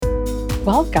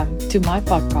Welcome to my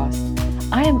podcast.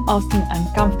 I am asking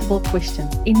uncomfortable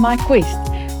questions in my quest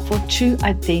for true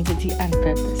identity and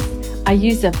purpose. I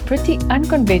use a pretty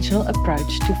unconventional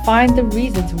approach to find the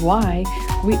reasons why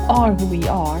we are who we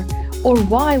are or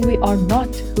why we are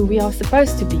not who we are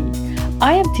supposed to be.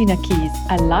 I am Tina Keys,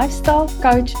 a lifestyle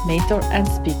coach, mentor, and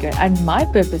speaker, and my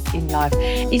purpose in life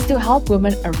is to help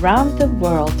women around the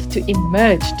world to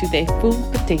emerge to their full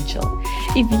potential.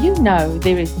 If you know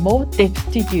there is more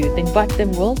depth to you than what the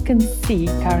world can see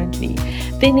currently,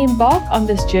 then embark on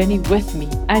this journey with me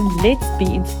and let's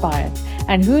be inspired.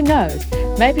 And who knows,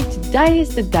 maybe today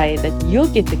is the day that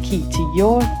you'll get the key to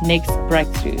your next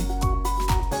breakthrough.